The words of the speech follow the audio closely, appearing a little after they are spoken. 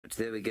Right,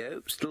 there we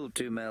go. Still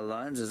 2 male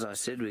lions. As I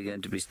said, we're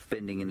going to be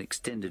spending an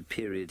extended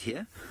period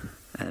here.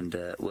 And,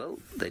 well,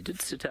 they did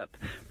sit up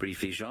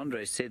briefly.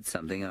 Gendre said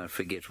something. I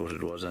forget what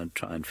it was. I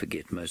try and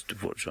forget most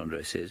of what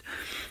Gendre says.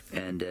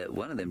 And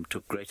one of them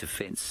took great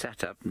offence,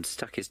 sat up and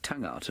stuck his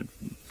tongue out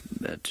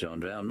at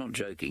Gendre. I'm not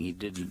joking. He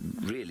did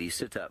really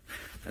sit up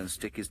and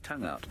stick his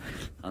tongue out.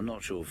 I'm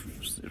not sure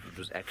if it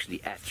was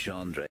actually at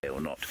Gendre or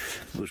not.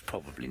 It was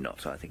probably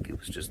not. I think it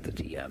was just that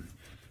he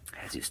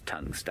has his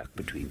tongue stuck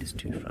between his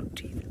 2 front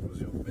teeth. It was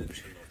your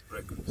mention of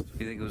breakfast.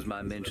 You think it was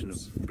my mention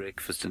of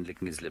breakfast and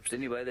licking his lips?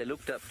 Anyway, they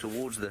looked up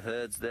towards the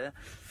herds there,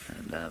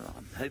 and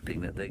I'm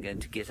hoping that they're going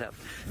to get up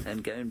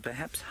and go and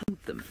perhaps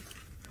hunt them.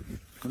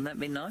 Wouldn't that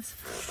be nice?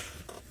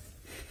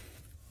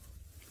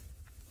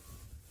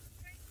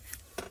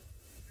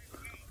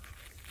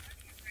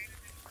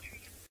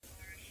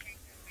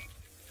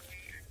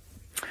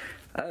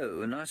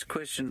 Oh, a nice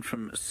question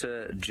from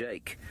Sir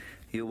Jake.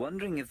 You're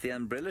wondering if the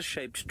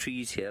umbrella-shaped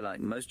trees here, like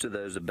most of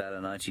those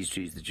Abalanites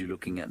trees that you're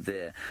looking at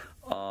there,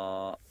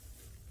 are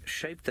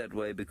shaped that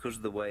way because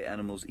of the way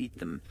animals eat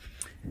them.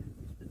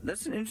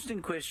 That's an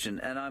interesting question,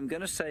 and I'm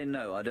going to say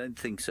no, I don't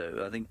think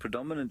so. I think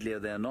predominantly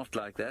they are not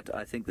like that.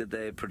 I think that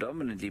they're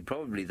predominantly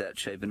probably that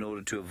shape in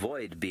order to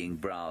avoid being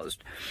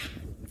browsed.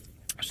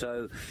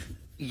 So,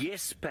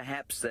 yes,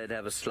 perhaps they'd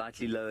have a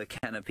slightly lower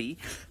canopy,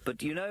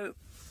 but you know,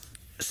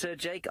 Sir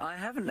Jake, I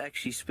haven't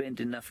actually spent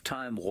enough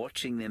time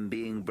watching them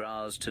being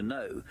browsed to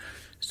know.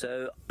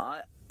 So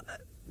I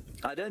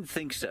don't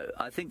think so.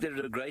 I think there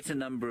are a greater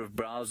number of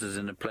browsers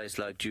in a place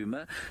like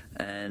Djuma,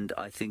 and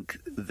I think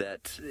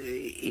that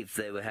if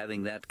they were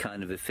having that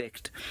kind of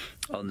effect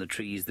on the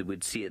trees, they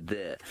would see it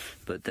there.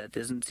 But that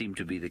doesn't seem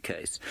to be the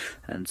case.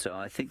 And so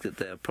I think that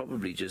they're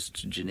probably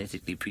just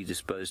genetically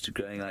predisposed to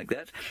growing like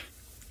that.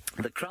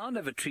 The crown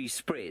of a tree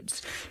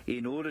spreads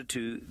in order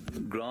to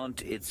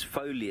grant its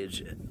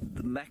foliage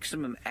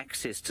maximum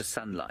access to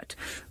sunlight,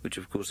 which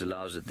of course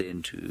allows it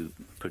then to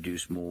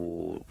produce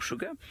more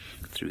sugar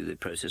through the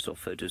process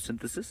of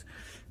photosynthesis.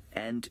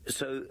 And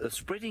so a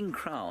spreading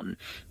crown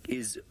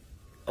is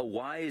a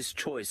wise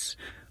choice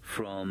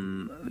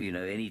from, you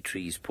know, any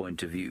tree's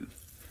point of view.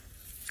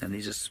 And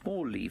these are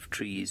small leaf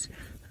trees,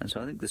 and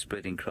so I think the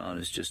spreading crown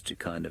is just to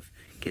kind of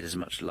get as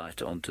much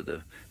light onto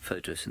the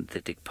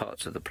photosynthetic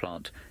parts of the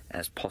plant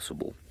as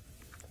possible.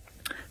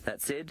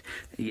 That said,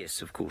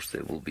 yes, of course,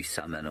 there will be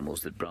some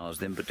animals that browse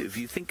them, but if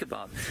you think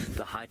about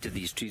the height of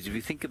these trees, if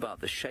you think about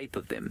the shape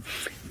of them,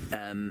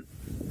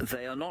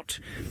 they are not...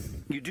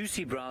 You do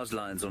see browse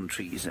lines on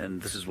trees,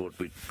 and this is what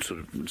we sort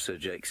of Sir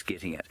Jake's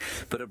getting at.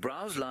 But a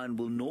browse line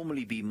will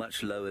normally be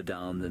much lower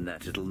down than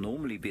that. It'll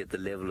normally be at the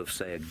level of,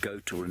 say, a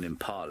goat or an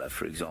impala,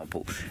 for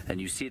example. And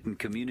you see it in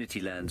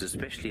community lands,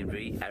 especially in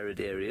very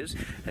arid areas,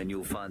 and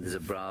you'll find there's a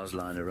browse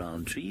line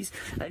around trees.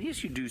 And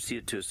yes, you do see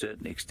it to a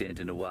certain extent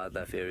in a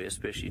wildlife area,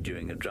 especially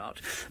during a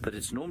drought, but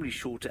it's normally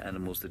shorter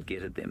animals that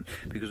get at them,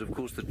 because of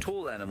course the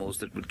tall animals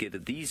that would get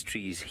at these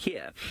trees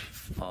here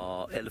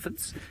are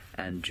elephants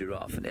and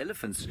giraffe. And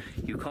elephants,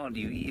 you can't,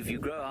 if you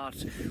grow out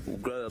or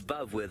grow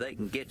above where they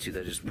can get to,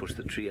 they just push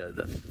the tree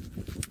over.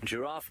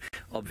 Giraffe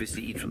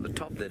obviously eat from the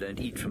top, they don't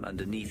eat from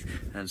underneath,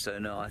 and so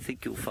no, I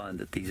think you'll find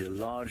that these are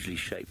largely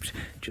shaped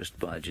just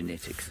by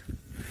genetics.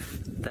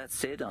 That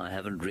said, I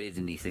haven't read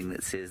anything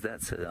that says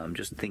that, so I'm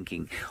just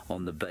thinking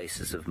on the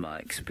basis of my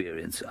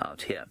experience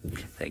out here.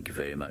 Thank you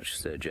very much,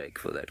 Sir Jake,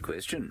 for that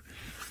question.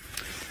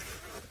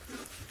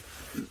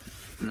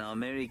 Now,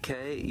 Mary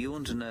Kay, you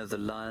want to know if the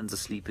lions are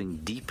sleeping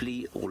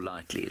deeply or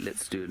lightly.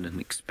 Let's do an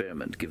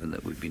experiment, given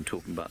that we've been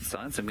talking about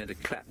science. I'm going to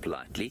clap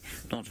lightly,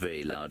 not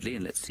very loudly,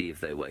 and let's see if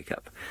they wake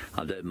up.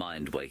 I don't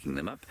mind waking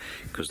them up,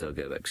 because they'll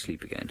go back to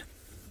sleep again.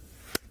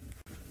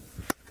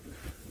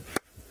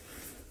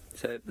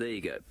 So, there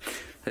you go.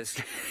 They're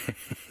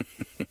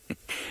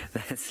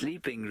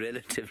sleeping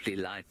relatively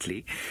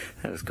lightly.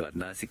 That was quite a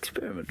nice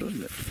experiment,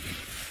 wasn't it?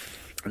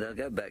 They'll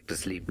go back to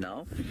sleep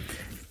now.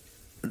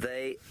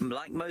 They,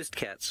 like most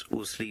cats,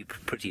 will sleep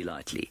pretty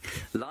lightly.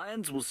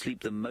 Lions will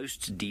sleep the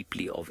most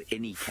deeply of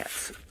any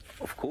cats,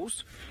 of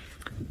course.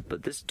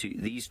 But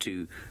these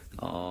two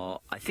are,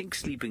 I think,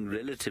 sleeping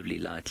relatively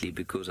lightly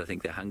because I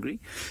think they're hungry.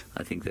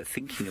 I think they're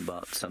thinking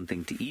about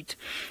something to eat,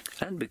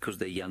 and because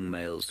they're young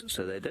males,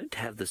 so they don't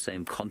have the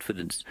same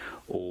confidence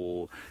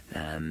or,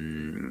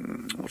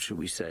 what should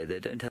we say, they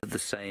don't have the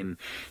same...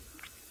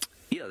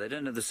 Yeah, they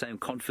don't have the same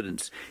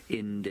confidence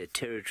in their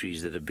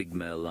territories that a big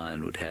male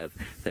lion would have.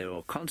 They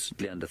are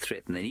constantly under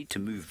threat, and they need to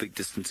move big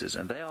distances.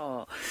 And they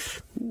are,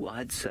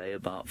 I'd say,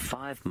 about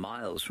 5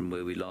 miles from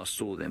where we last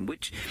saw them,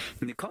 which,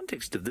 in the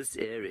context of this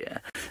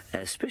area,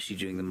 especially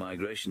during the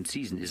migration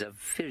season, is a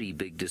very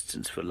big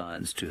distance for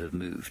lions to have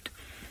moved.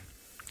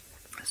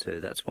 So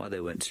that's why they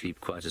won't sleep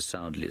quite as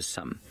soundly as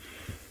some.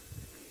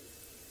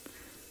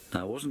 Now,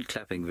 I wasn't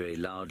clapping very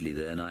loudly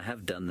there, and I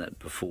have done that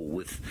before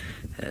with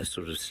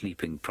sort of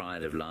sleeping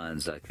pride of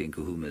lions like the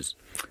Nkuhumas.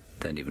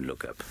 Don't even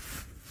look up.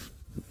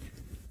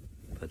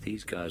 But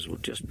these guys will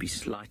just be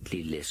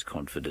slightly less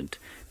confident,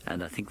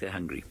 and I think they're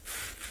hungry.